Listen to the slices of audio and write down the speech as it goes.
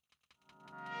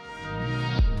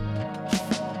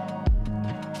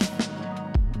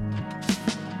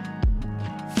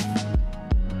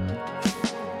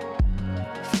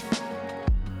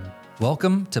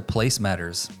Welcome to Place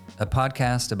Matters, a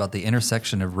podcast about the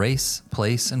intersection of race,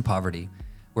 place, and poverty,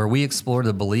 where we explore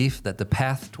the belief that the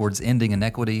path towards ending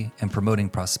inequity and promoting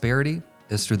prosperity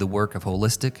is through the work of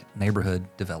holistic neighborhood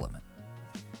development.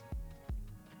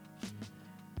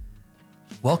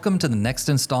 Welcome to the next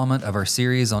installment of our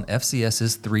series on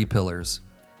FCS's 3 pillars.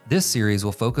 This series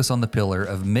will focus on the pillar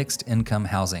of mixed income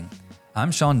housing.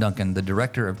 I'm Shawn Duncan, the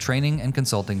Director of Training and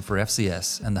Consulting for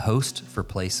FCS and the host for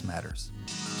Place Matters.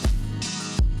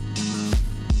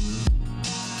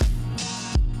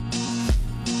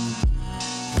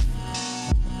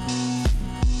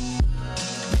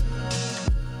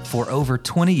 For over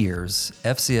 20 years,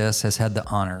 FCS has had the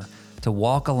honor to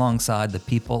walk alongside the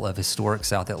people of historic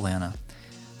South Atlanta.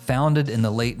 Founded in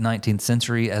the late 19th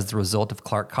century as the result of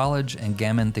Clark College and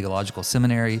Gammon Theological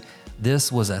Seminary,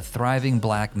 this was a thriving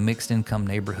Black mixed-income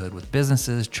neighborhood with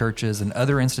businesses, churches, and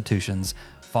other institutions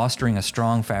fostering a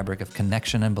strong fabric of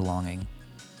connection and belonging.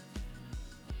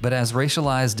 But as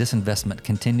racialized disinvestment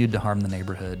continued to harm the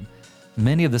neighborhood,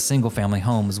 many of the single-family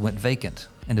homes went vacant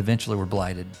and eventually were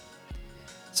blighted.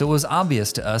 So it was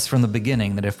obvious to us from the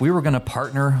beginning that if we were going to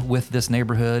partner with this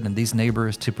neighborhood and these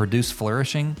neighbors to produce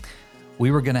flourishing,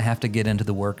 we were going to have to get into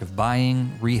the work of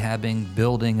buying, rehabbing,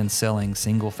 building, and selling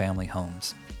single-family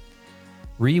homes.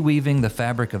 Reweaving the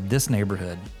fabric of this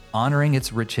neighborhood, honoring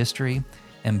its rich history,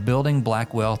 and building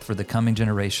Black wealth for the coming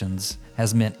generations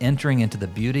has meant entering into the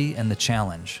beauty and the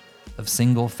challenge of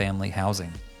single-family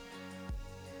housing.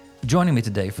 Joining me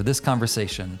today for this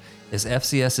conversation is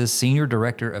FCS's Senior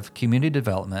Director of Community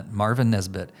Development, Marvin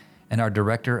Nesbitt, and our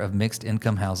Director of Mixed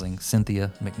Income Housing,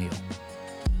 Cynthia McNeil.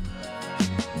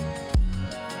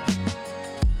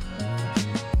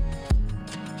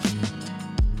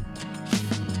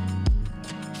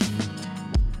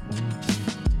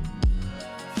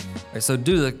 All right, so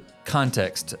due to the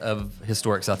context of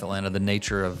historic South Atlanta, the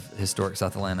nature of historic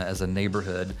South Atlanta as a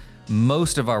neighborhood,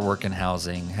 most of our work in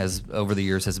housing over the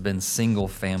years has been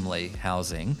single-family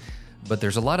housing, but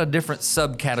there's a lot of different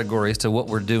subcategories to what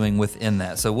we're doing within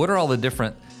that. So what are all the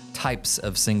different types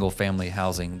of single-family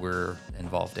housing we're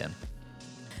involved in?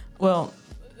 Well,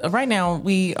 right now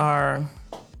we have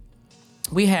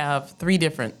 3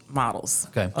 different models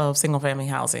of single-family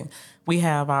housing. We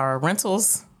have our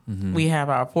rentals, we have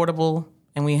our affordable,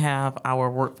 and we have our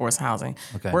workforce housing.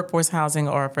 Workforce housing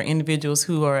are for individuals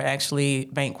who are actually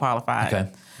bank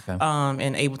qualified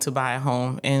and able to buy a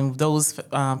home. And those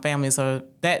families are,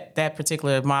 that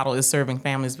particular model is serving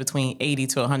families between 80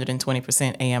 to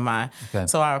 120% AMI.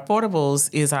 So our affordables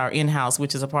is our in-house,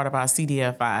 which is a part of our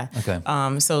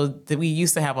CDFI. So we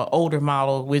used to have an older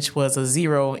model, which was a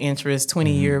 0 interest,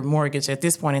 20-year mortgage. At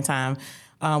this point in time,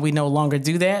 we no longer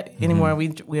do that anymore.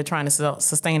 We are trying to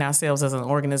sustain ourselves as an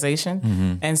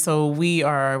organization. And so we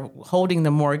are holding the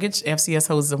mortgage. FCS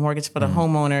holds the mortgage for the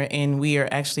homeowner, and we are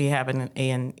actually having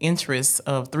an interest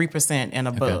of 3% and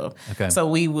above. So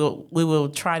we will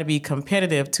try to be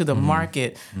competitive to the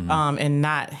market and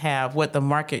not have what the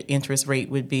market interest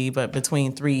rate would be, but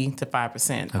between 3 to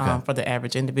 5% for the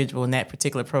average individual in that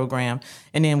particular program.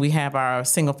 And then we have our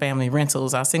single-family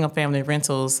rentals. Our single-family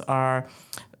rentals are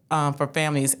for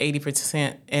families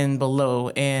 80% and below,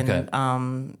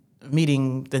 and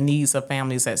meeting the needs of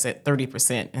families that's at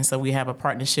 30%. And so we have a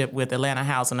partnership with Atlanta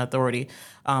Housing Authority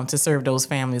to serve those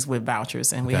families with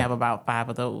vouchers, and we have about 5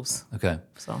 of those.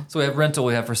 So we have rental,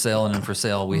 we have for sale, and then for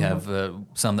sale we have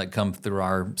some that come through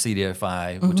our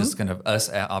CDFI, which is kind of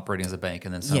us operating as a bank,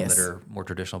 and then some that are more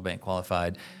traditional bank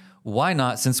qualified. Why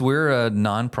not, since we're a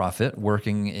nonprofit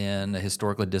working in a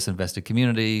historically disinvested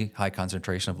community, high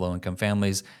concentration of low-income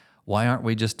families, why aren't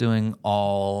we just doing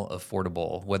all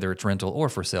affordable, whether it's rental or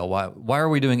for sale? Why are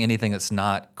we doing anything that's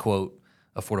not, quote,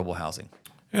 affordable housing?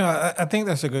 Yeah, I think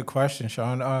that's a good question,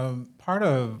 Shawn. Part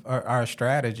of our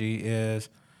strategy is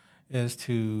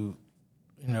to,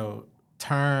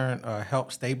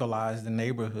 help stabilize the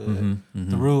neighborhood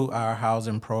through our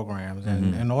housing programs.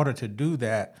 And in order to do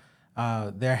that,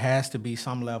 there has to be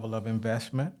some level of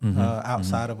investment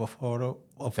outside of affordable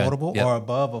or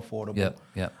above affordable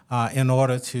in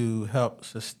order to help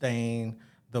sustain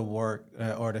the work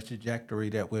or the trajectory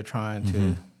that we're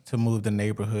trying to move the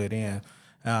neighborhood in.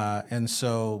 And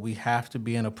so we have to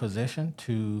be in a position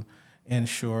to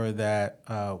ensure that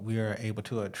we are able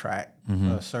to attract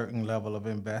a certain level of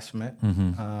investment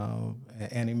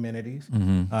and amenities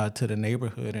to the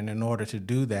neighborhood. And in order to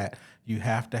do that, you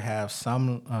have to have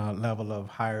some level of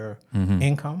higher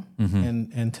income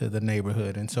into the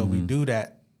neighborhood. And so we do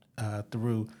that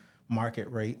through market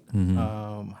rate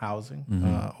housing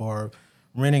or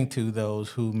renting to those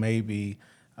who may be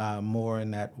more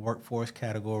in that workforce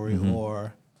category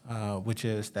or which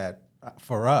is that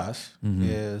for us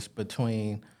is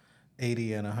between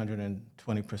 80 and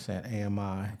 120%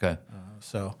 AMI. Okay.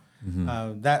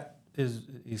 That is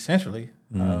essentially,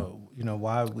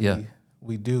 why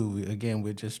we do. Again,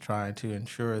 we're just trying to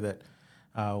ensure that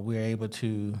we're able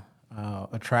to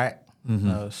attract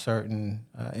certain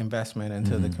investment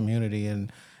into the community,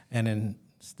 and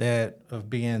instead of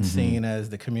being seen as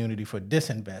the community for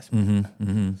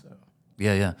disinvestment.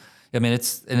 Yeah. I mean,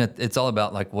 it's all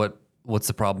about like what's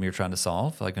the problem you're trying to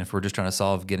solve? Like if we're just trying to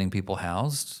solve getting people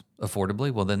housed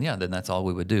affordably, well then that's all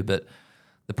we would do. But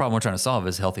the problem we're trying to solve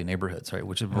is healthy neighborhoods, right?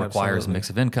 Which requires a mix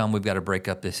of income. We've got to break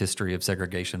up this history of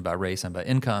segregation by race and by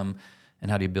income. And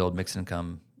how do you build mixed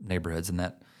income neighborhoods and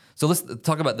that? So let's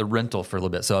talk about the rental for a little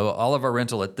bit. So all of our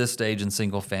rental at this stage in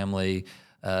single family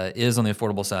is on the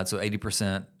affordable side. So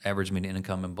 80% average median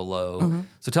income and below.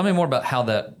 So tell me more about how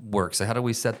that works. So how do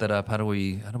we set that up? How do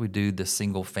we do the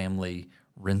single family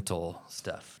rental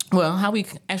stuff? Well, how we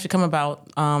actually come about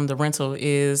the rental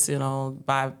is,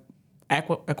 by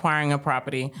acquiring a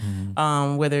property,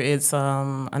 whether it's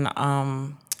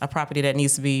a property that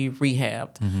needs to be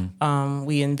rehabbed.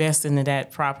 We invest into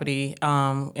that property,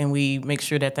 and we make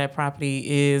sure that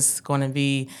property is going to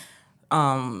be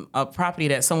a property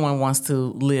that someone wants to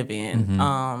live in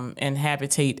and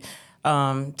habitate,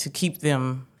 to keep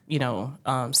them,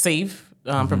 safe.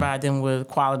 Provide them with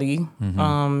quality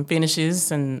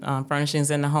finishes and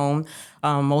furnishings in the home.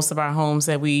 Most of our homes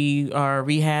that we are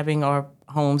rehabbing are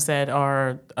homes that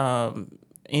are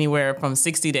anywhere from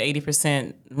 60 to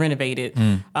 80% renovated,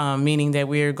 meaning that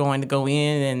we're going to go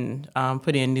in and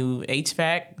put in new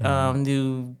HVAC,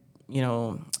 new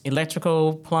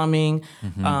electrical, plumbing.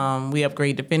 We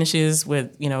upgrade the finishes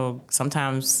with,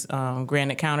 sometimes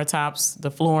granite countertops,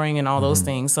 the flooring, and all those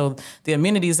things. So the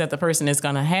amenities that the person is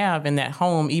going to have in that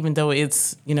home, even though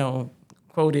it's,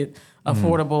 quoted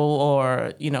affordable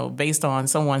or, based on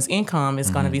someone's income, is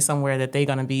going to be somewhere that they're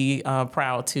going to be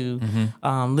proud to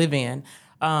live in.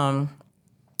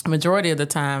 Majority of the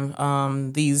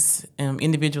time, these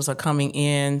individuals are coming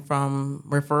in from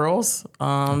referrals.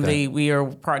 We are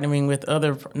partnering with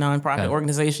other nonprofit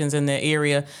organizations in the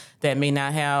area that may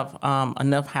not have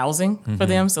enough housing for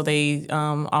them, so they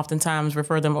oftentimes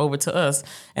refer them over to us.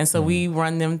 And so we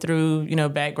run them through,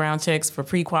 background checks for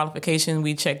pre-qualification.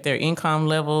 We check their income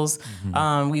levels.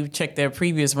 We check their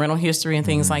previous rental history and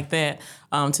things like that.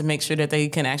 To make sure that they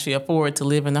can actually afford to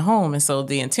live in the home. And so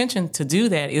the intention to do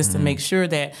that is to make sure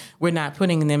that we're not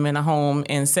putting them in a home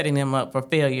and setting them up for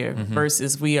failure,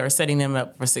 versus we are setting them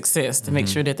up for success, to make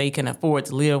sure that they can afford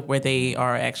to live where they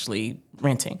are actually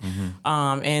renting.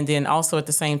 And then also at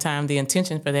the same time, the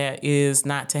intention for that is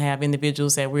not to have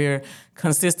individuals that we're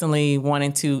consistently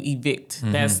wanting to evict.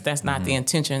 That's not the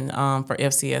intention for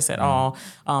FCS at all,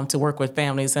 to work with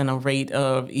families in a rate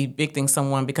of evicting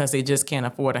someone because they just can't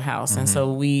afford a house. And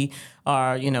so we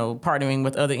are, partnering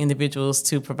with other individuals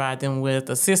to provide them with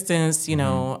assistance,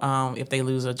 if they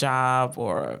lose a job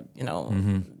or,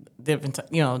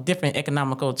 different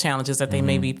economical challenges that they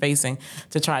may be facing,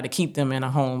 to try to keep them in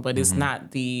a home, but it's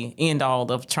not the end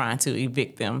all of trying to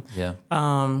evict them. Yeah.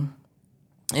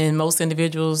 And most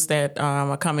individuals that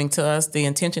are coming to us, the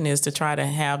intention is to try to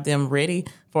have them ready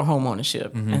for home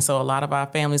ownership. And so a lot of our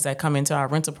families that come into our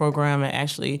rental program are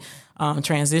actually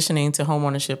transitioning to home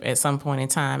ownership at some point in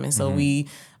time. And so we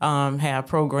have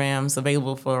programs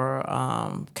available for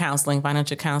counseling,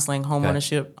 financial counseling, home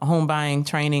ownership, home buying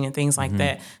training, and things like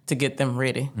that to get them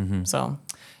ready. And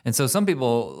so some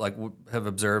people have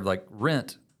observed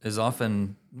rent is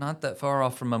often not that far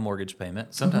off from a mortgage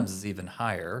payment. Sometimes it's even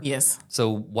higher. Yes. So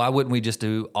why wouldn't we just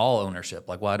do all ownership?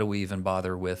 Why do we even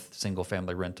bother with single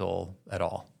family rental at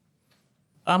all?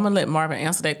 I'm going to let Marvin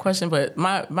answer that question, but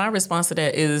my response to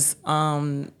that is,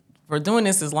 for doing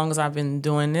this as long as I've been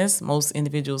doing this, most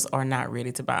individuals are not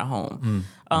ready to buy a home.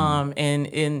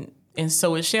 And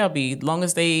so it shall be, long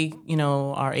as they,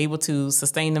 are able to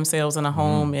sustain themselves in a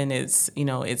home and it's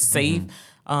safe.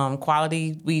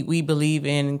 Quality, we believe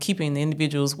in keeping the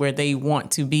individuals where they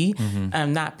want to be,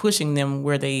 not pushing them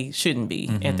where they shouldn't be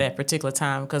at that particular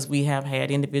time, because we have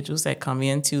had individuals that come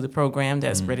into the program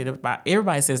that's ready to buy.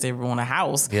 Everybody says they want a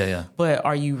house, but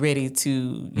are you ready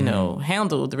to,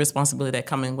 handle the responsibility that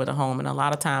comes with a home? And a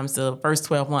lot of times the first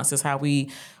 12 months is how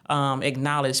we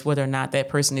acknowledge whether or not that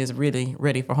person is really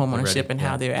ready for home ownership, and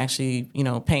how they're actually,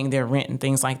 paying their rent and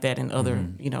things like that, and other,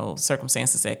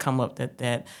 circumstances that come up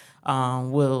that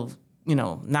will,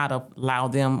 not allow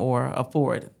them or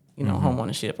afford, home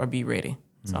ownership or be ready.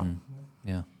 So,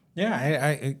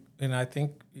 I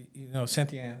think,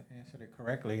 Cynthia answered it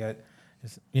correctly.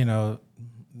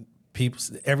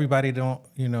 Everybody don't,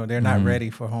 they're not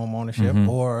ready for home ownership,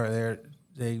 or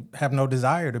have no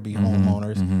desire to be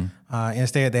homeowners.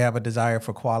 Instead, they have a desire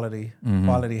for quality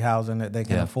housing that they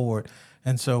can afford.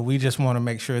 And so we just want to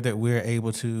make sure that we're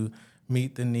able to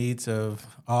meet the needs of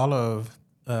all of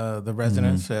the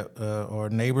residents or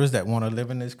neighbors that want to live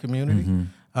in this community,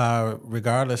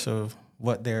 regardless of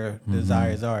what their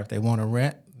desires are. If they want to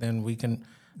rent, then we can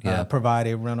provide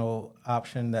a rental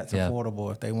option that's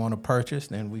affordable. If they want to purchase,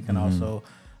 then we can also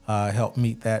help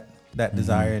meet that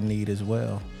desire and need as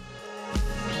well.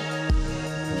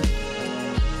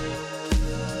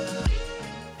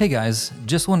 Hey guys,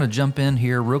 just want to jump in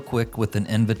here real quick with an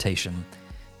invitation.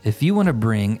 If you want to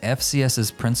bring FCS's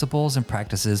principles and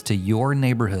practices to your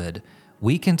neighborhood,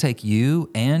 we can take you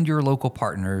and your local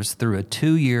partners through a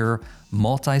 2-year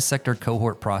multi-sector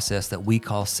cohort process that we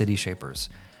call City Shapers.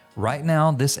 Right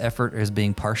now, this effort is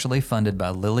being partially funded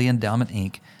by Lilly Endowment,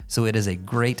 Inc., so it is a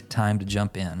great time to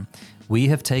jump in. We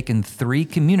have taken 3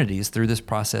 communities through this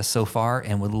process so far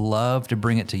and would love to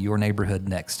bring it to your neighborhood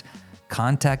next.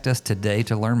 Contact us today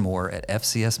to learn more at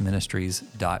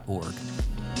fcsministries.org.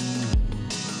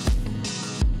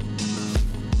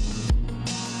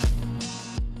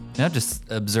 And I've just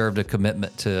observed a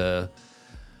commitment to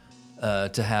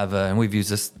have, and we've used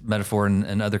this metaphor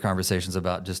in other conversations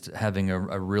about just having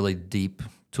a really deep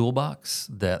toolbox.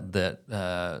 That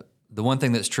the one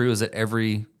thing that's true is that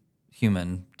every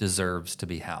human deserves to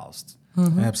be housed.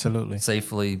 Absolutely.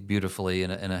 Safely, beautifully,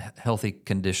 in a healthy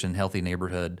condition, healthy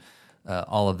neighborhood.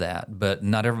 All of that, but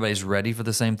not everybody's ready for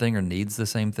the same thing or needs the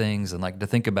same things. And like to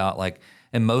think about, like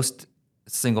in most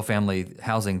single family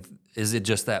housing, is it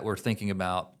just that we're thinking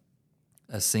about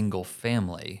a single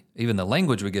family, even the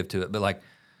language we give to it, but like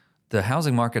the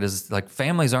housing market is like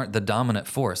families aren't the dominant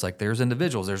force. Like there's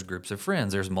individuals, there's groups of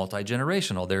friends, there's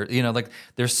multi-generational, like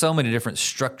there's so many different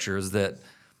structures that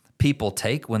people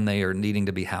take when they are needing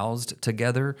to be housed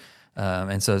together.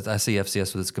 And so I see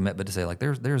FCS with this commitment to say like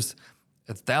there's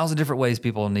 1,000 different ways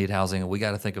people need housing, and we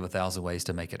got to think of 1,000 ways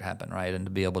to make it happen, right? And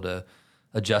to be able to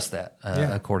adjust that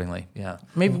accordingly. Yeah.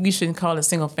 Maybe we shouldn't call it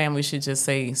single family. We should just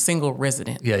say single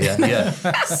resident. Yeah.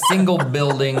 Single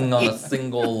building on a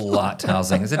single lot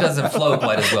housing. It doesn't flow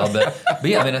quite as well, but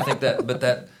yeah. I mean, I think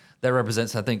that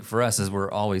represents. I think for us, is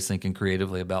we're always thinking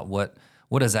creatively about what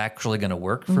is actually going to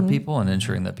work for people and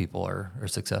ensuring that people are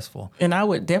successful. And I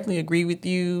would definitely agree with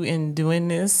you in doing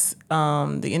this.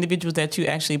 The individual that you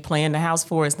actually plan the house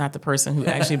for is not the person who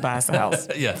actually buys the house.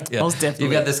 Yeah. Most definitely.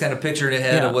 You've got this kind of picture in your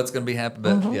head of what's going to be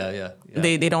happening, but yeah.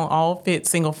 They don't all fit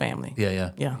single family.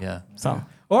 Yeah. So,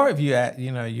 or if you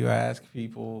ask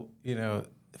people,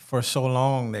 for so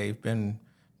long they've been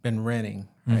renting,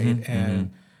 right?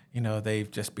 And they've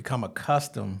just become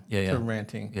accustomed to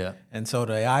renting. Yeah. And so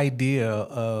the idea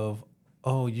of,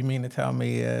 oh, you mean to tell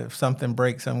me if something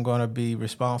breaks, I'm going to be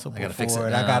responsible for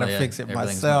it. I got to fix it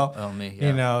myself. On me.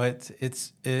 Yeah.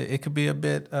 It could be a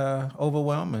bit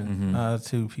overwhelming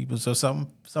to people. So some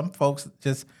folks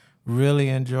just really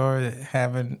enjoy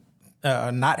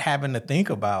not having to think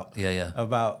about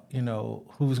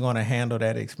who's going to handle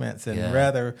that expense, and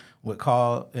rather would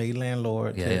call a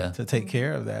landlord to take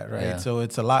care of that, right? So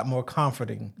it's a lot more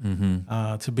comforting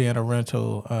to be in a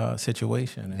rental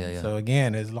situation. And so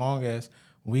again, as long as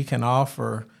we can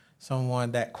offer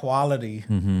someone that quality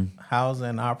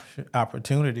housing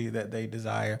opportunity that they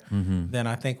desire, then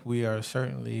I think we are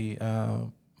certainly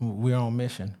we're on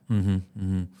mission.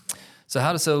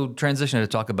 So transition to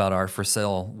talk about our for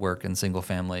sale work in single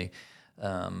family.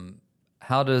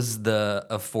 How does the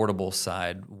affordable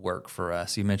side work for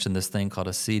us? You mentioned this thing called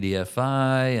a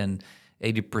CDFI and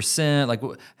 80%. Like,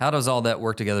 how does all that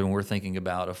work together when we're thinking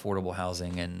about affordable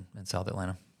housing in South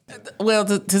Atlanta? Well,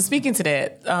 to speak into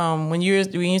that, when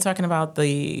you're talking about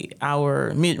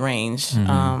our mid-range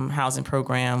housing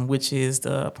program, which is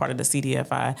the part of the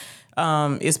CDFI,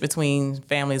 it's between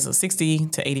families of 60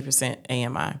 to 80%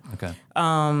 AMI. Okay.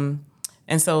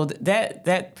 And so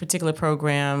that particular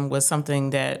program was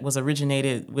something that was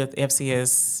originated with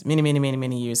FCS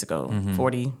many years ago,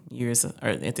 40 years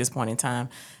at this point in time.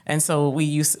 And so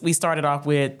we started off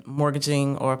with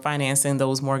mortgaging or financing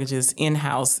those mortgages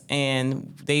in-house,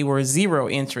 and they were 0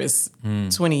 interest,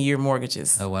 20-year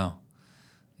mortgages. Oh, wow.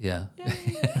 Yeah.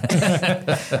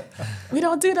 We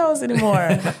don't do those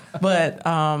anymore. But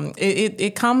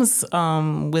it comes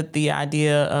with the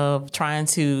idea of trying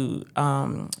to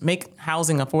make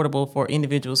housing affordable for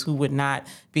individuals who would not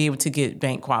be able to get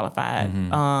bank qualified,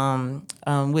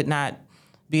 would not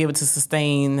be able to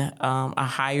sustain a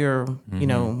higher,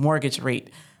 mortgage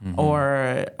rate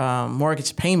or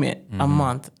mortgage payment a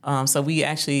month. So we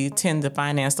actually tend to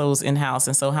finance those in-house.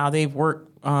 And so how they've worked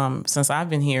since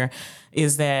I've been here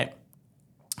is that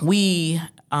we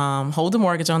hold the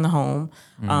mortgage on the home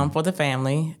for the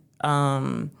family.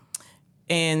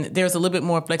 And there's a little bit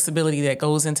more flexibility that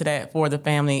goes into that for the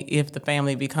family if the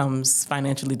family becomes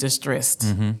financially distressed,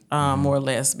 more or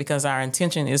less, because our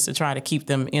intention is to try to keep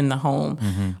them in the home.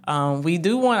 We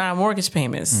do want our mortgage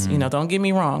payments, don't get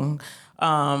me wrong,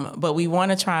 but we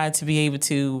want to try to be able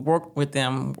to work with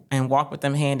them and walk with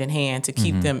them hand in hand to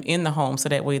keep them in the home, so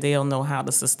that way they'll know how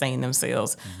to sustain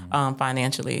themselves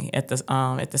financially at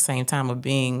the same time of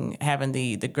having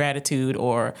the gratitude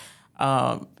or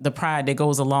the pride that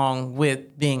goes along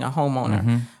with being a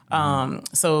homeowner.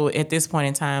 So at this point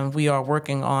in time, we are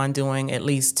working on doing at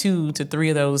least 2 to 3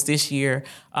 of those this year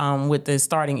with the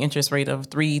starting interest rate of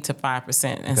 3 to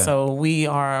 5%. And so we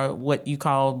are what you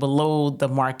call below the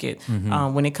market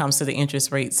when it comes to the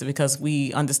interest rates, because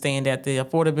we understand that the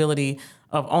affordability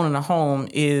of owning a home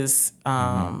is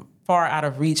far out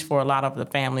of reach for a lot of the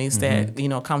families that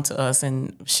come to us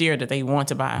and share that they want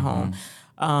to buy a home.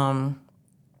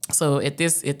 So at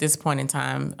this point in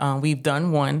time, we've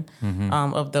done one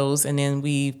of those, and then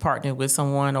we partnered with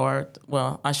someone,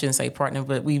 I shouldn't say partner,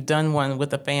 but we've done one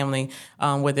with a family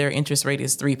where their interest rate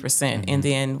is 3%, and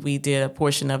then we did a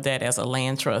portion of that as a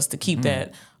land trust to keep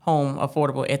that home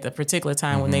affordable. At the particular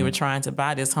time when they were trying to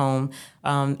buy this home,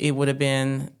 it would have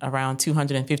been around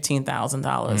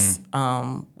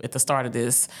 $215,000 at the start of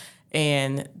this.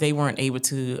 And they weren't able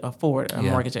to afford a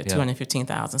mortgage at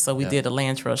 $215,000. So we did a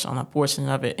land trust on a portion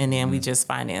of it, and then we just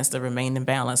financed the remaining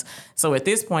balance. So at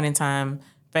this point in time,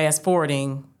 fast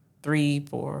forwarding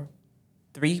 3-4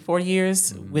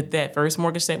 years with that first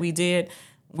mortgage that we did,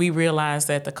 we realized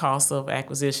that the cost of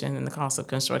acquisition and the cost of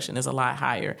construction is a lot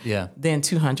higher than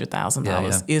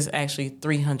 $200,000. Is actually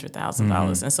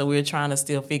 $300,000. And so we're trying to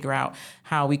still figure out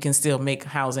how we can still make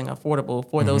housing affordable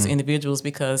for those individuals,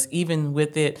 because even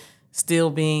with it still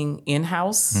being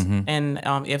in-house and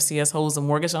FCS holds a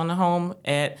mortgage on the home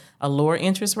at a lower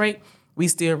interest rate, we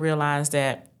still realize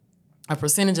that a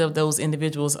percentage of those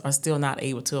individuals are still not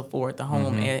able to afford the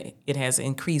home. It has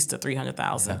increased to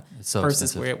 $300,000 versus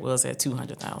expensive, where it was at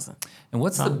 $200,000. And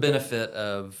what's the benefit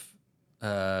of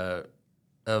to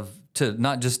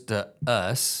not just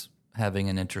us having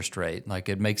an interest rate? Like,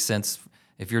 it makes sense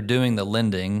if you're doing the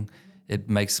lending. It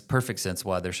makes perfect sense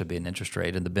why there should be an interest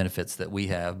rate and the benefits that we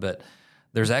have, but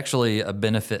there's actually a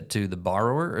benefit to the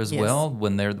borrower as well.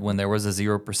 When there was a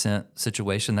 0%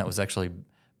 situation, that was actually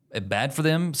bad for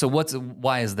them. So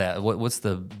why is that? What's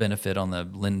the benefit on the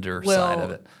lender side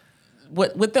of it?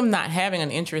 With them not having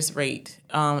an interest rate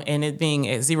and it being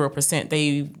at 0%,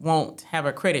 they won't have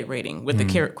a credit rating with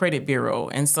the credit bureau,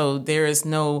 and so there is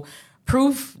no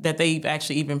proof that they've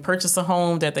actually even purchased a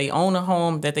home, that they own a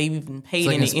home, that they've even paid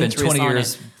any interest on it. 20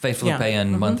 years faithfully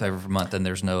paying month over month, and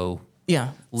there's no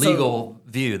legal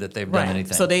view that they've done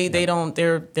anything. So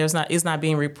it's not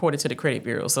being reported to the credit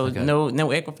bureau. So no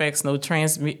Equifax, no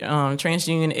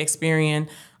TransUnion, Experian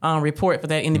report for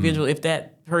that individual. If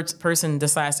that person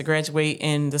decides to graduate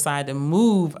and decide to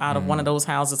move out of one of those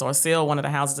houses or sell one of the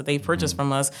houses that they purchased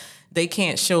from us, they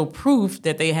can't show proof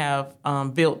that they have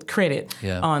built credit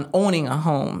on owning a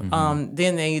home.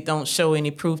 Then they don't show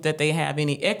any proof that they have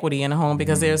any equity in a home,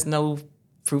 because there's no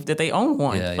proof that they own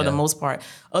one for the most part,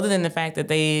 other than the fact that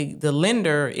the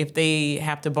lender, if they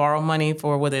have to borrow money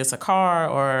for whether it's a car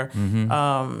or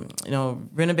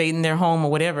renovating their home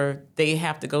or whatever, they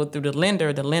have to go through the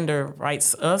lender. The lender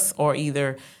writes us or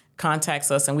either contacts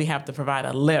us, and we have to provide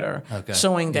a letter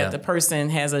showing that the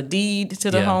person has a deed to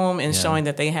the home and showing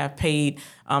that they have paid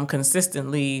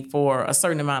consistently for a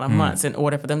certain amount of months in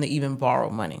order for them to even borrow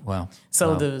money.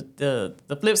 So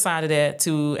the flip side of that,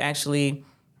 to actually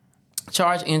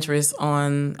charge interest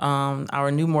on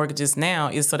our new mortgages now,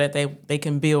 is so that they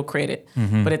can build credit.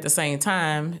 But at the same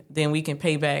time, then we can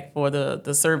pay back for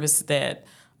the service that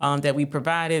we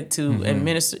provided to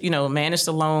administer, manage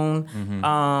the loan,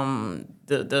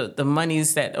 the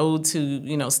monies that owed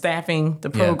to, staffing the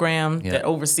program that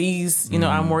oversees,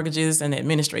 our mortgages, and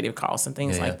administrative costs and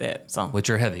things like that. So, which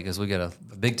are heavy, because we got a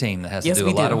big team that has to do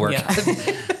a lot of work.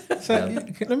 So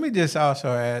let me just also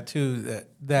add too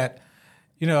that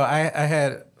I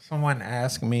had someone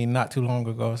ask me not too long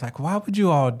ago, it's like, why would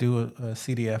you all do a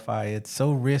CDFI? It's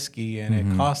so risky and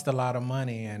it costs a lot of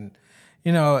money. And,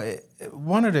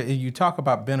 you talk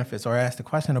about benefits, or ask the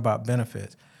question about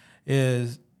benefits,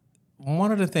 is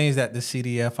one of the things that the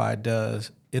CDFI does,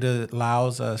 it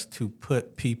allows us to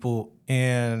put people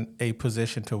in a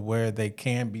position to where they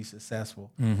can be successful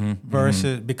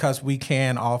versus because we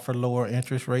can offer lower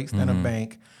interest rates than a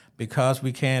bank. Because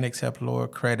we can accept lower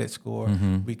credit score,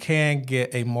 we can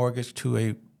get a mortgage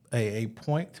to a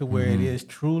point to where it is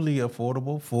truly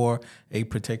affordable for a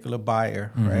particular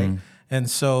buyer, right? And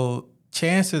so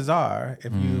chances are,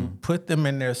 if you put them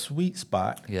in their sweet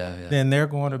spot, then they're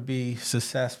going to be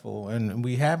successful. And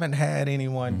we haven't had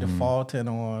anyone defaulting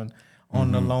on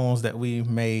the loans that we've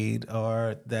made,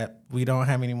 or that we don't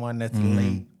have anyone that's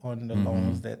late on the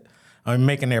loans that are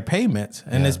making their payments.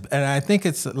 And and I think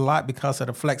it's a lot because of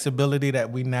the flexibility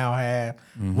that we now have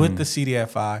with the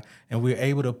CDFI, and we're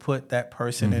able to put that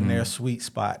person in their sweet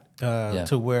spot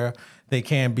to where they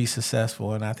can be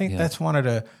successful. And I think that's one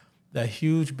of the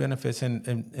huge benefits.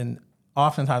 And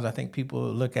oftentimes I think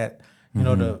people look at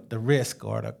the risk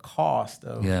or the cost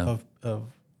of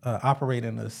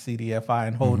operating a CDFI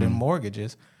and holding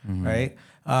mortgages, right?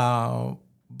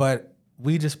 But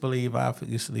we just believe,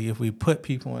 obviously, if we put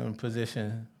people in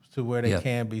position to where they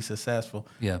can be successful,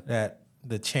 that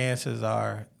the chances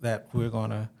are that we're going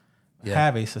to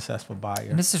have a successful buyer.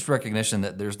 And it's just recognition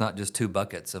that there's not just two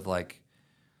buckets of like,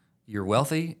 you're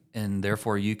wealthy and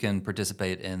therefore you can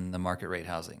participate in the market rate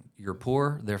housing. You're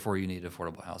poor, therefore you need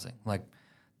affordable housing. Like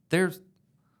there's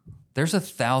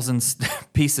 1,000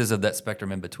 pieces of that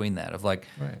spectrum in between that, of like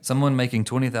someone making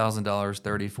 $20,000, $30,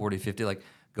 $40, $50, like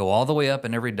go all the way up,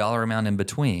 and every dollar amount in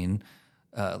between.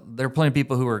 There are plenty of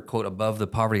people who are, quote, above the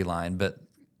poverty line, but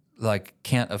like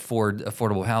can't afford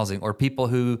affordable housing, or people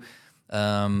who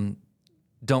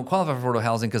don't qualify for affordable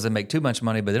housing because they make too much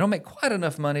money, but they don't make quite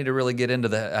enough money to really get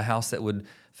into a house that would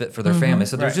fit for their family.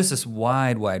 So there's just this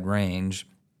wide range.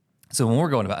 So when we're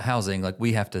going about housing, like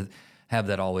we have to have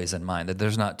that always in mind, that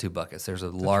there's not two buckets. There's a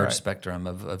large spectrum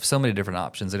of so many different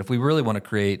options. And if we really want to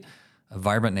create a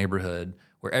vibrant neighborhood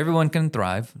where everyone can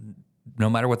thrive, no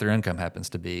matter what their income happens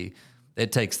to be,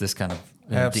 it takes this kind of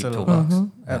deep toolbox.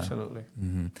 Absolutely.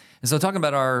 And so talking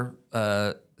about our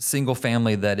single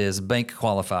family that is bank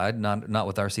qualified, not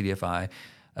with our CDFI,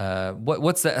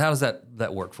 what's that? How does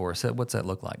that work for us? What's that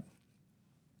look like?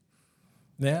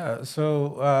 Yeah,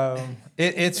 so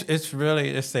it's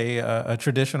really a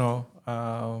traditional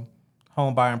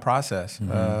home buying process.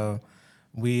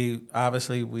 We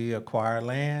acquire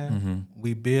land,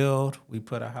 we build, we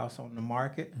put a house on the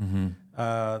market.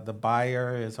 The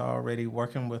buyer is already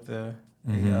working with the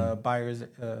buyers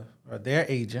or their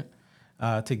agent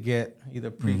to get either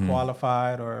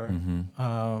pre-qualified or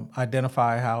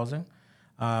identify housing.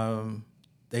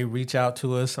 They reach out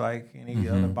to us like any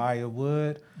other buyer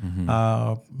would,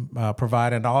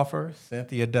 provide an offer.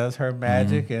 Cynthia does her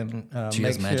magic and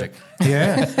magic.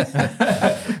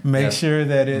 Make sure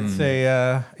that it's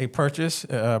a purchase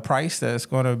price that's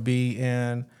going to be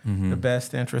in the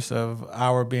best interest of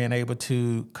our being able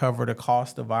to cover the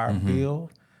cost of our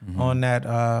build on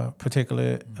that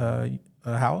particular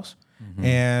house,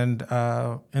 and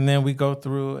then we go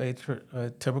through a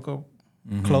typical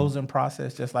closing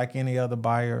process, just like any other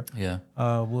buyer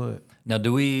would. Now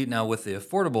with the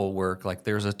affordable work, like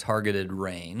there's a targeted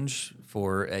range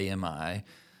for AMI.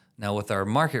 Now with our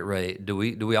market rate, do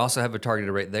we also have a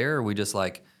targeted rate there? Or are we just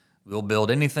like, we'll build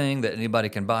anything that anybody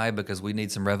can buy because we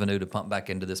need some revenue to pump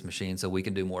back into this machine so we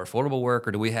can do more affordable work?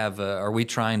 Or do we have, are we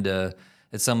trying to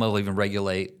at some level even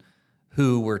regulate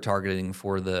who we're targeting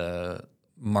for the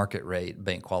market rate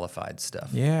bank qualified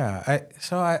stuff? Yeah, I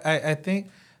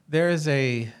think there's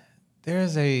this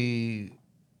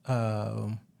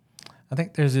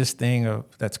thing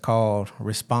that's called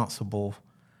responsible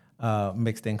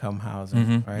mixed income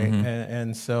housing, right?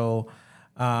 And so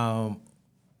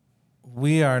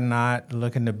we are not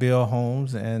looking to build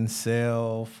homes and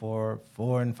sell for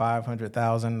 $400,000 and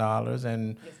 $500,000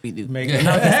 and we do. make I'm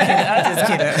just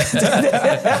kidding.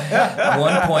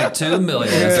 1.2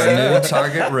 million is our new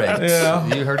target rate. Yeah.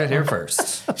 You heard it here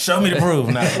first. Show me the proof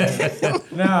now.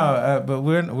 No, but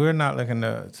we're not looking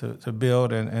to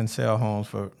build and sell homes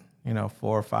for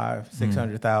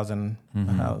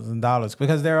 $400,000-$600,000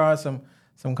 because there are some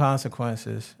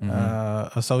consequences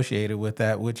associated with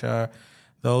that, which are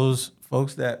those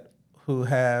folks who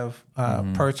have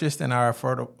purchased in our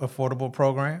affordable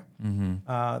program.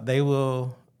 They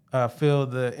will feel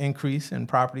the increase in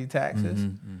property taxes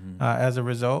as a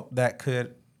result. That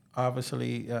could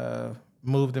obviously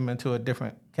move them into a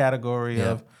different category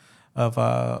of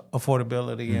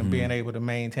affordability and being able to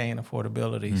maintain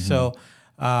affordability.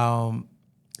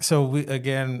 So we,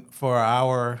 again, for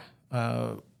our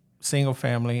single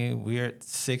family, we're at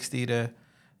 60 to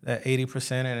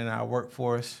 80%, and in our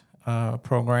workforce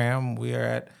program, we are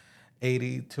at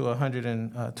 80 to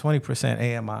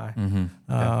 120% AMI.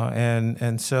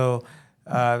 And so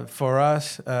for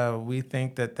us, we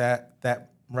think that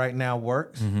right now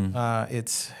works.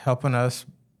 It's helping us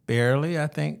barely, I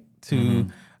think, to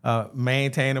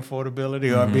maintain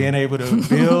affordability or being able to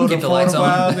build affordable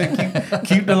housing,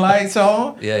 keep the lights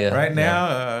on. Right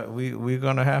now, we're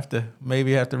gonna have to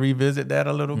revisit that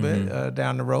a little bit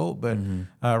down the road, but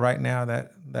right now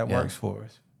that works for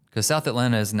us. Because South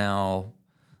Atlanta is now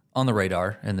on the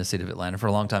radar in the city of Atlanta. For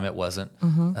a long time, it wasn't.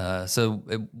 So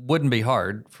it wouldn't be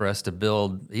hard for us to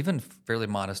build even fairly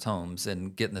modest homes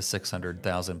and get in the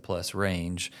 600,000 plus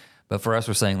range. But for us,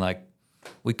 we're saying like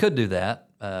we could do that.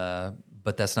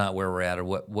 But that's not where we're at or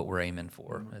what we're aiming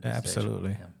for.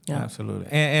 Absolutely. Absolutely.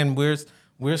 And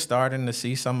we're starting to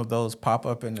see some of those pop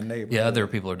up in the neighborhood. Yeah, other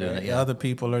people are doing it. Other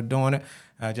people are doing it.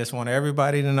 I just want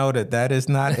everybody to know that is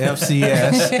not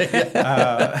FCS.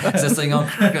 Is this thing on?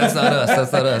 That's not us.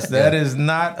 That's not us. That is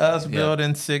not us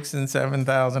building $6,000 and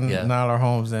 $7,000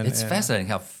 homes. It's fascinating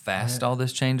how fast all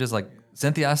this changes. Like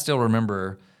Cynthia, I still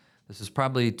remember. This is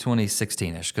probably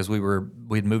 2016ish because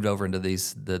we'd moved over into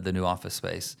the new office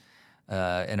space.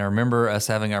 And I remember us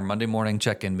having our Monday morning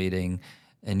check-in meeting,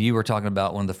 and you were talking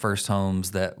about one of the first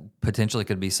homes that potentially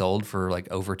could be sold for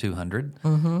like over 200,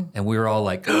 and we were all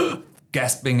like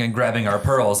gasping and grabbing our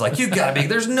pearls, like you gotta be.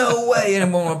 There's no way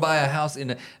anyone will buy a house.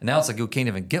 And now it's like you can't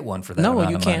even get one for that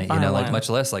amount of money. Like much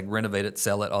less like renovate it,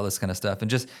 sell it, all this kind of stuff.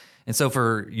 And so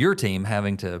for your team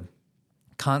having to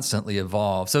constantly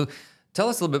evolve. So tell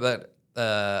us a little bit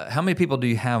about how many people do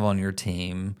you have on your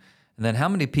team, and then how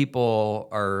many people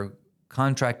are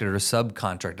contracted or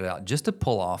subcontracted out just to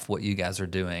pull off what you guys are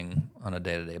doing on a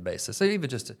day-to-day basis. So even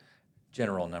just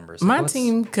general numbers. My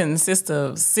team consists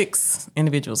of 6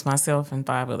 individuals, myself and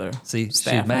 5 other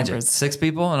staff members. 6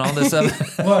 people and all this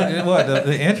stuff. Well,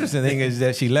 the interesting thing is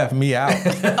that she left me out.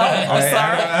 I'm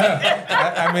sorry.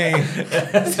 I mean,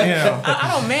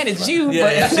 I don't manage you.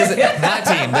 Yeah, she's my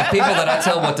team, the people that I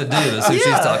tell what to do is who she's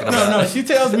talking about. No, she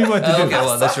tells me what to do. Okay,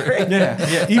 well, that's true. Yeah.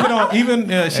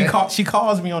 She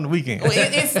calls me on the weekend. Well,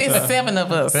 it's 7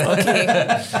 of us,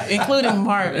 okay, including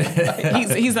Marvin.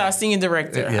 He's our senior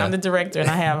director. Yeah. I'm the director, and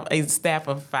I have a staff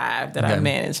of 5 that I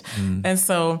manage. And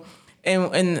so,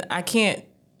 and I can't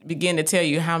begin to tell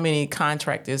you how many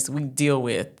contractors we deal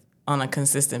with on a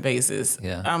consistent basis.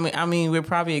 Yeah. I mean, we're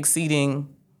probably exceeding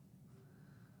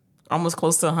almost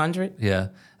close to 100. Yeah.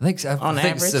 I think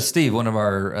average. So Steve, one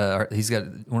of he's got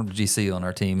one of the GC on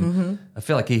our team. I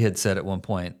feel like he had said at one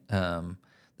point that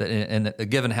in a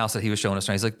given house that he was showing us,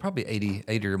 he's like probably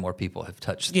 80 or more people have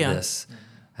touched this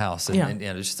house. And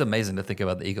it's just amazing to think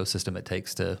about the ecosystem it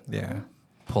takes to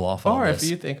pull off all this. Or if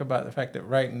you think about the fact that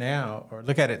right now, or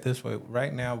look at it this way,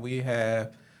 right now we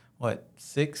have,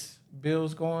 6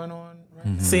 bills going on?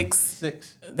 Right? 6.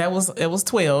 It was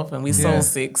 12, and we sold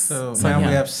 6. So now we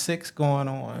have 6 going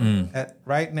on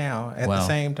right now at the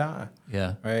same time.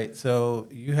 Yeah. Right. So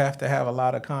you have to have a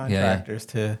lot of contractors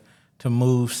to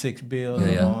move 6 bills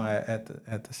along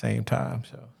at the same time.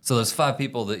 So those 5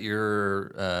 people that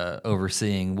you're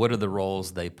overseeing, what are the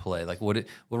roles they play? Like what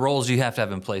roles do you have to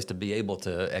have in place to be able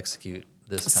to execute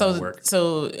this kind of work?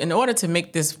 So in order to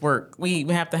make this work, we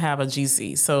have to have a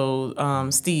GC. So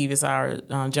Steve is our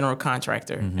general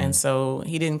contractor. And so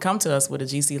he didn't come to us with a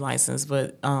GC license,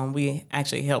 but we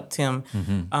actually helped him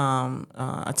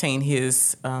attain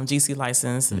his GC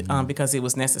license because it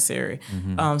was necessary.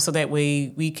 So that way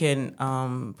we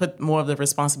can put more of the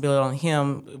responsibility on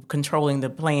him controlling the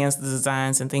plans, the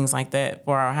designs, and things like that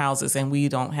for our houses. And we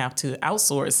don't have to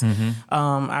outsource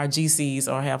our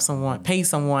GCs or pay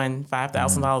someone $5,000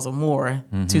 or more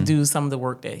to do some of the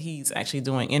work that he's actually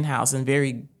doing in-house and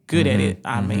very good at it,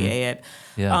 I may add.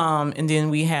 Yeah. And then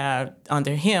we have,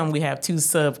 under him, we have 2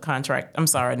 subcontract. I'm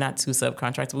sorry, not 2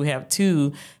 subcontractors. We have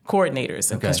 2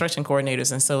 coordinators and construction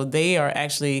coordinators. And so they are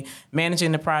actually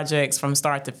managing the projects from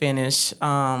start to finish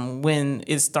when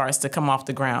it starts to come off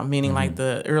the ground, meaning like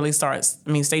the early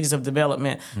stages of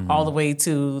development all the way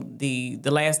to the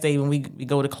last day when we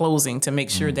go to closing to make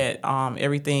sure that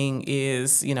everything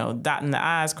is, dotting the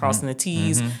I's, crossing the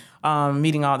T's,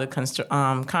 meeting all the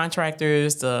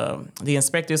contractors, the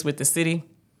inspectors with the city.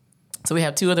 So we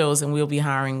have 2 of those, and we'll be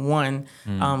hiring 1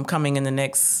 coming in the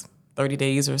next 30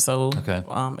 days or so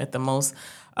at the most.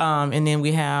 And then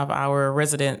we have our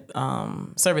resident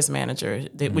service manager,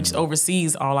 which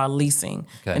oversees all our leasing.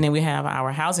 Okay. And then we have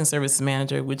our housing services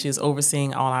manager, which is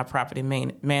overseeing all our property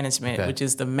management, which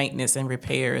is the maintenance and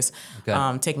repairs,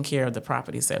 taking care of the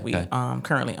properties that we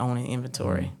currently own in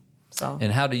inventory. So.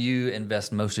 And how do you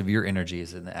invest most of your energy?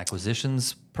 Is it in the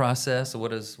acquisitions process? Or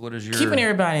what is your keeping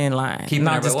everybody in line? Keeping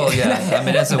everybody. Well, yeah. I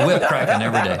mean, it's a whip cracking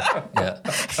every day. Yeah.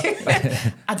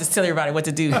 I just tell everybody what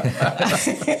to do.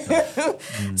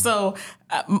 So,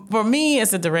 for me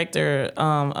as a director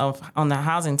on the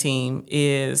housing team,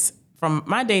 is from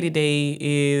my day to day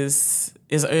is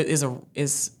is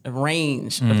a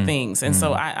range of things. And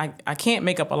so I can't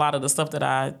make up a lot of the stuff that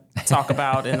I talk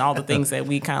about and all the things that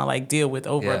we kind of like deal with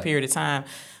over a period of time.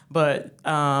 But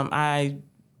I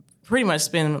pretty much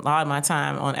spend a lot of my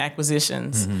time on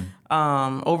acquisitions,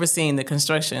 overseeing the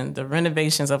construction, the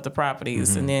renovations of the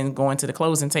properties, and then going to the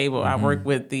closing table. I work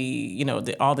with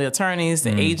all the attorneys,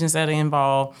 the agents that are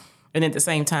involved, and at the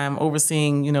same time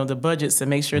overseeing, the budgets to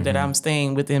make sure that I'm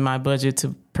staying within my budget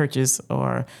to purchase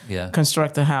or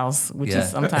construct a house, which is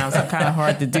sometimes kind of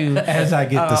hard to do. As I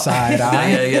get the side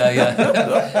eye.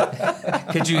 Yeah.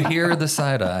 Could you hear the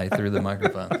side eye through the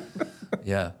microphone?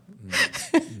 Yeah.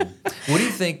 What do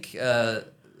you think,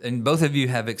 and both of you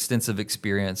have extensive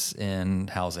experience in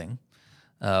housing,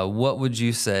 what would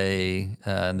you say,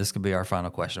 and this could be our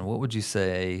final question, what would you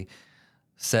say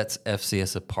sets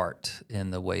FCS apart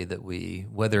in the way that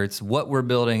whether it's what we're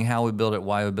building, how we build it,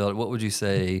 why we build it, what would you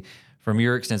say from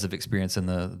your extensive experience in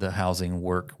the housing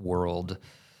work world,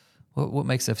 what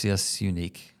makes FCS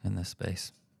unique in this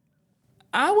space?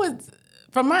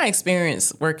 From my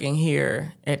experience working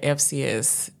here at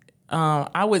FCS,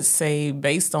 I would say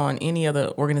based on any other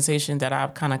organization that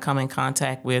I've kind of come in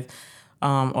contact with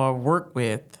or worked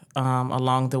with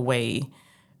along the way,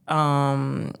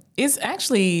 it's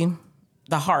actually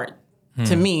the heart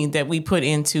to me that we put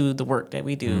into the work that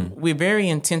we do. We're very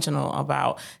intentional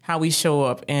about how we show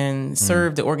up and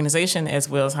serve the organization as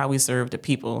well as how we serve the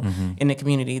people in the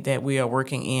community that we are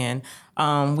working in.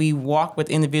 We walk with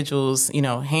individuals,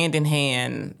 hand in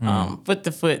hand, foot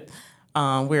to foot.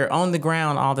 We're on the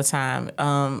ground all the time.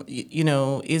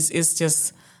 It's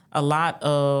just a lot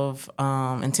of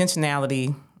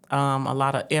intentionality, a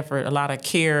lot of effort, a lot of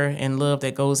care and love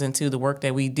that goes into the work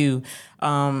that we do.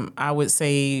 I would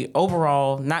say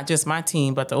overall, not just my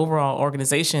team, but the overall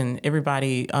organization,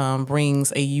 everybody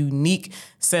brings a unique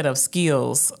set of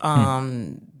skills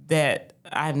that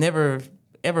I've never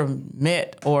ever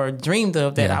met or dreamed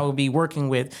of that I would be working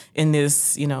with in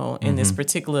this, in this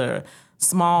particular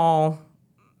small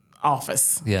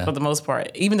office for the most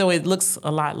part. Even though it looks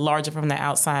a lot larger from the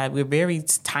outside, we're very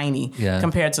tiny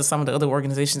compared to some of the other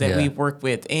organizations that we've worked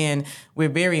with. And we're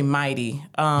very mighty.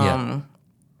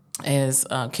 As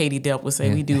Katie Delp would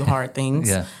say, we do hard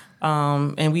things.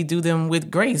 And we do them with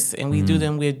grace, and we do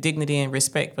them with dignity and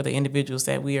respect for the individuals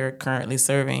that we are currently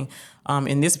serving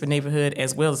in this neighborhood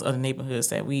as well as other neighborhoods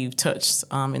that we've touched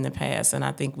in the past. And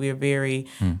I think we're very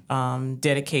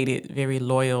dedicated, very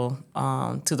loyal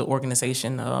to the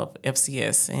organization of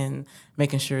FCS and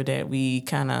making sure that we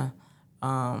kind of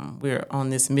we're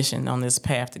on this mission, on this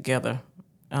path together.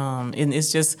 And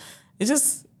it's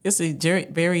a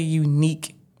very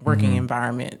unique working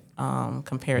environment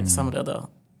compared to some of the other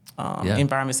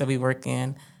environments that we work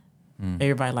in.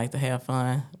 Everybody like to have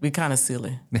fun. We kind of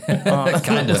silly.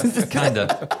 Kind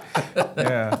of.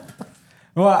 Yeah.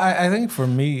 Well, I think for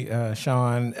me,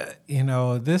 Shawn,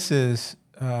 this is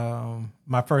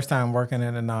my first time working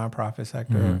in the nonprofit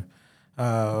sector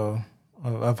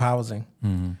of housing,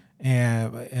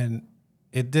 and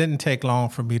it didn't take long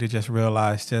for me to just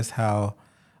realize just how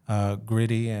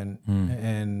gritty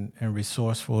and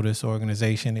resourceful this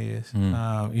organization is.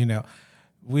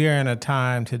 We are in a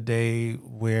time today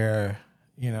where,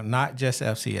 not just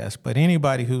FCS, but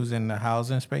anybody who's in the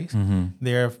housing space,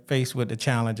 they're faced with the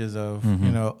challenges of,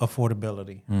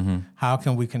 affordability. How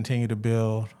can we continue to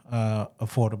build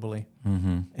affordably?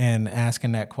 And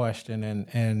asking that question,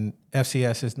 and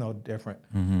FCS is no different.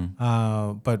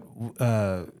 But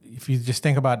if you just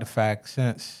think about the fact,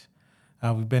 since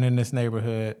we've been in this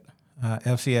neighborhood,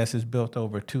 FCS has built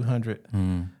over 200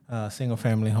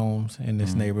 single-family homes in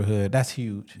this neighborhood. That's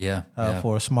huge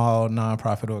for a small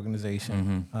nonprofit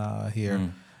organization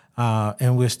here.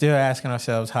 And we're still asking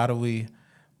ourselves, how do we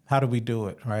do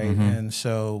it, right? And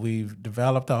so we've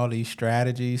developed all these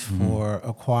strategies for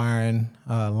acquiring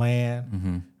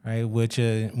land, right? Which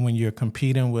when you're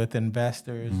competing with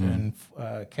investors and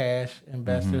cash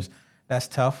investors, that's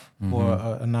tough for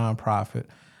a nonprofit.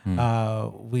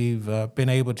 We've been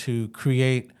able to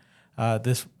create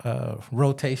this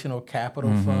rotational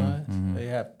capital fund. They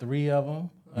have 3 of them,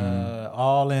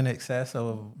 all in excess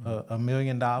of $1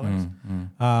 million.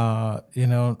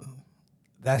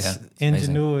 That's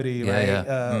ingenuity,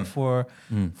 right? For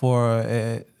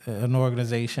an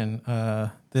organization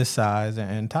this size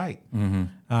and tight. And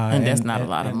that's not a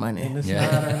lot of money. And it's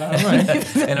not a lot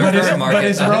of money. But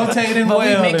it's rotating well.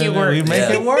 We make it work. We make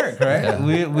it work, right?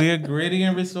 We're gritty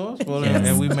and resourceful,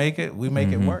 and we make it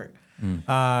work.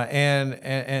 And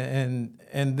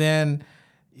then,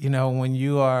 when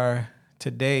you are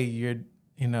today, you're,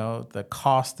 the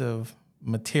cost of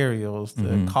materials,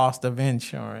 the cost of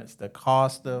insurance, the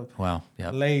cost of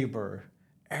labor,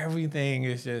 everything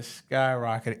is just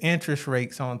skyrocketing. Interest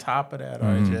rates on top of that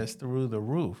are just through the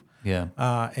roof.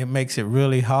 Yeah. It makes it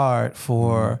really hard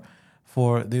for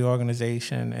the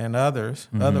organization and other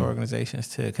organizations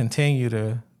to continue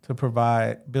to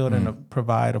provide, build and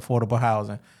provide affordable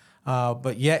housing.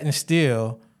 But yet and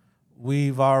still,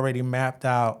 we've already mapped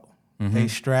out a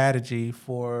strategy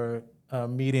for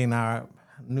meeting our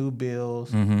new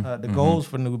bills, the goals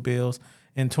for new bills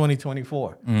in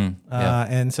 2024.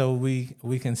 And so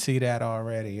we can see that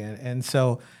already. And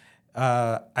so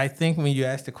I think when you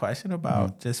ask the question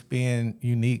about just being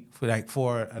unique for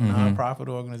a nonprofit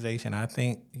organization, I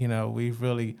think, we've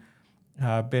really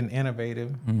been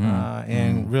innovative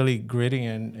and really gritty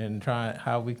and trying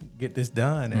how we can get this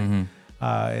done.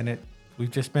 And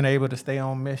we've just been able to stay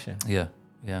on mission. Yeah.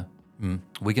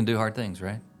 We can do hard things,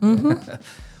 right?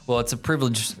 Well, it's a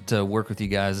privilege to work with you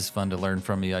guys. It's fun to learn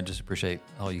from you. I just appreciate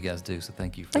all you guys do. So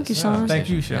thank you. Thank you, Shawn. Thank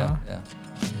you, Shawn. Yeah.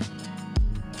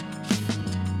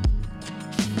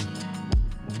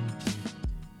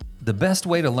 The best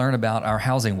way to learn about our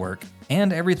housing work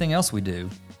and everything else we do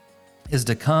is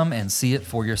to come and see it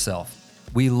for yourself.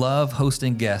 We love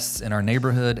hosting guests in our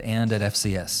neighborhood and at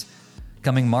FCS.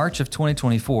 Coming March of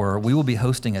 2024, we will be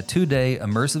hosting a 2-day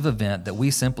immersive event that we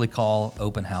simply call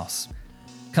Open House.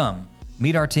 Come,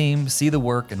 meet our team, see the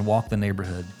work, and walk the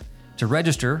neighborhood. To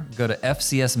register, go to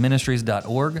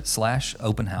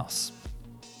fcsministries.org/openhouse.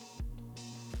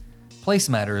 Place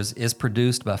Matters is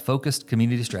produced by Focused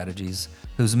Community Strategies,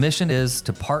 whose mission is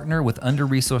to partner with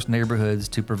under-resourced neighborhoods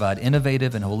to provide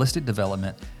innovative and holistic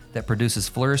development that produces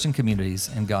flourishing communities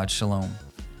and God's shalom.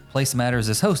 Place Matters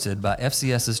is hosted by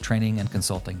FCS's training and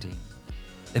consulting team.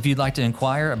 If you'd like to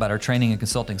inquire about our training and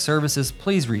consulting services,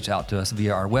 please reach out to us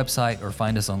via our website or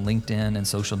find us on LinkedIn and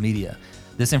social media.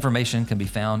 This information can be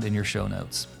found in your show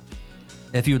notes.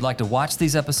 If you would like to watch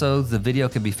these episodes, the video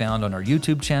can be found on our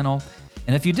YouTube channel.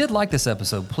 And if you did like this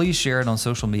episode, please share it on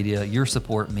social media. Your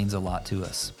support means a lot to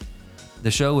us.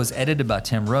 The show was edited by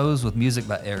Tim Rose with music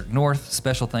by Eric North.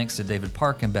 Special thanks to David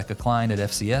Park and Becca Klein at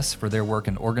FCS for their work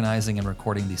in organizing and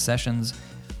recording these sessions.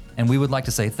 And we would like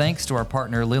to say thanks to our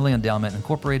partner, Lilly Endowment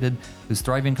Incorporated, whose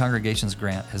Thriving Congregations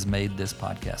grant has made this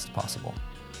podcast possible.